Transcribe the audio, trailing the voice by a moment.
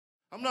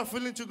I'm not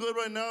feeling too good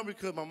right now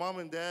because my mom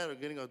and dad are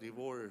getting a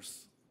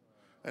divorce.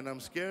 And I'm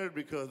scared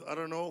because I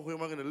don't know who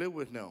am I going to live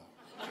with now.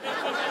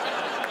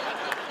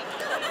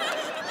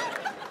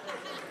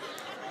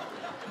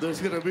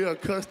 There's going to be a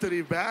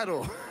custody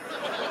battle.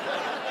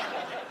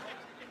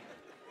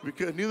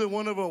 Because neither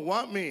one of them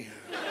want me.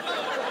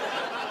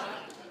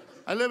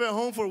 I live at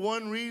home for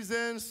one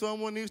reason.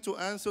 Someone needs to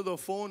answer the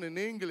phone in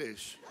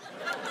English.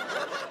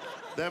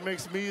 That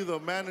makes me the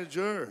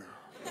manager.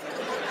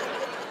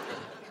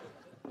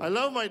 I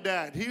love my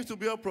dad. He used to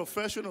be a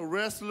professional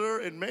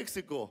wrestler in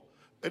Mexico.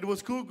 It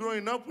was cool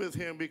growing up with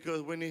him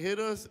because when he hit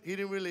us, he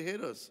didn't really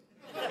hit us.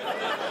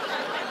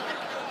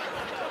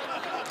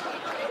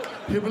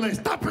 He'd be like,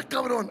 stop it,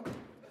 cabrón.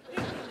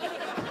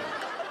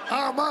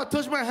 Ah, Ma,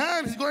 touch my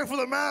hand. He's going for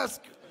the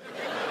mask.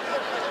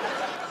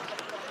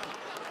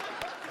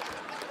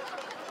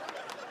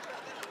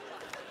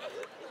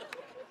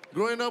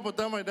 Growing up, I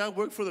thought my dad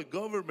worked for the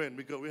government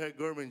because we had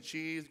government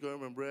cheese,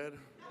 government bread.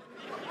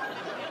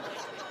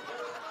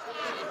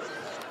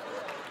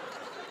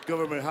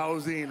 Government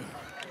housing.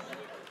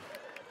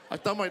 I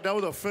thought my dad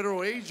was a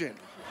federal agent.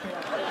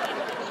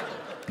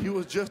 He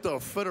was just a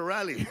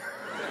federale.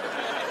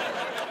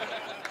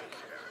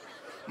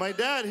 My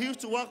dad, he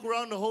used to walk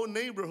around the whole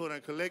neighborhood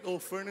and collect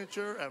old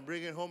furniture and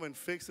bring it home and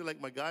fix it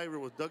like MacGyver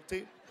with duct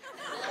tape.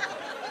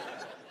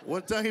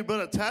 One time he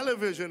brought a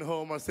television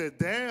home. I said,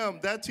 damn,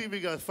 that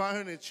TV got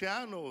 500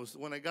 channels.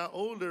 When I got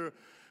older,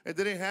 it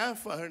didn't have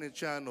 500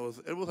 channels.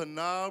 It was a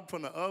knob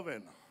from the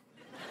oven.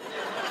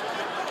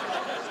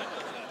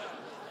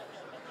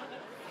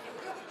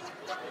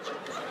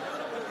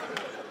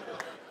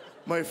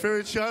 My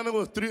favorite channel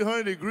was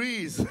 300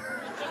 degrees.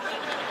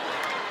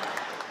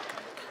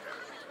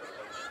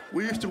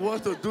 We used to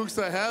watch the Dukes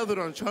of Hazzard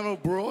on Channel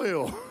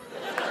Broil.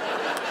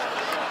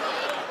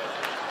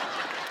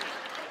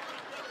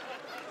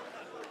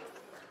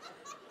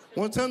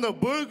 One time the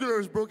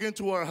burglars broke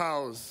into our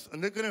house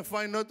and they couldn't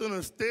find nothing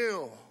to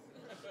steal.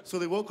 So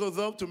they woke us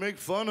up to make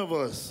fun of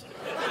us.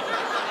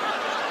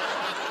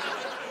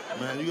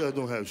 Man, you guys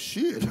don't have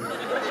shit.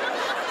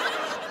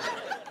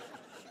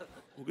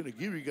 We're gonna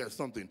give you guys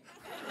something.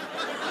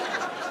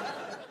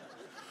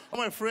 All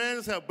my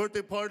friends have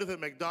birthday parties at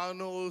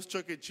McDonald's,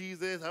 Chuck E.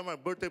 Cheese's. I have my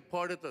birthday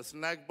party at the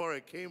snack bar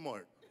at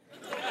Kmart.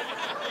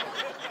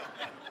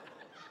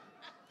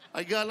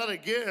 I got a lot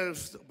of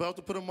gifts, but I have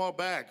to put them all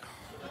back.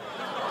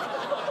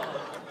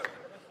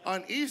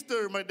 On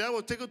Easter, my dad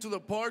would take us to the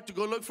park to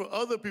go look for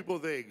other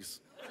people's eggs.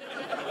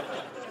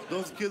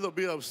 Those kids will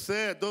be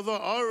upset. Those are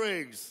our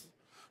eggs.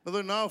 No,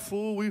 they're not,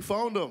 fool. We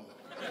found them.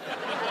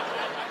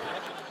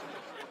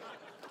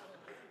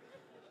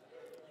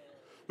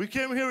 We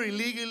came here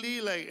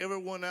illegally like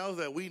everyone else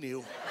that we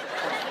knew.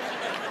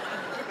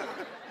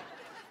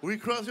 We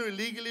crossed here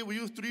illegally. We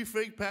used 3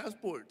 fake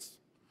passports.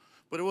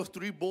 But it was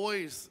 3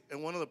 boys,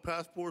 and one of the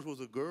passports was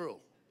a girl.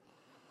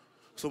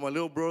 So my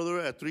little brother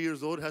at 3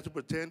 years old had to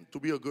pretend to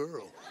be a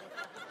girl.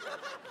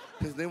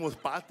 His name was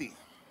Patty.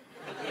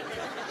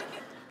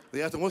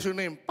 They asked him, what's your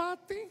name?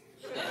 Patty?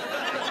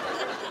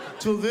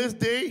 To this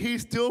day,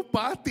 he's still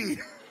Patty.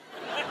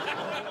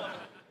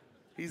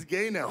 He's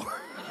gay now.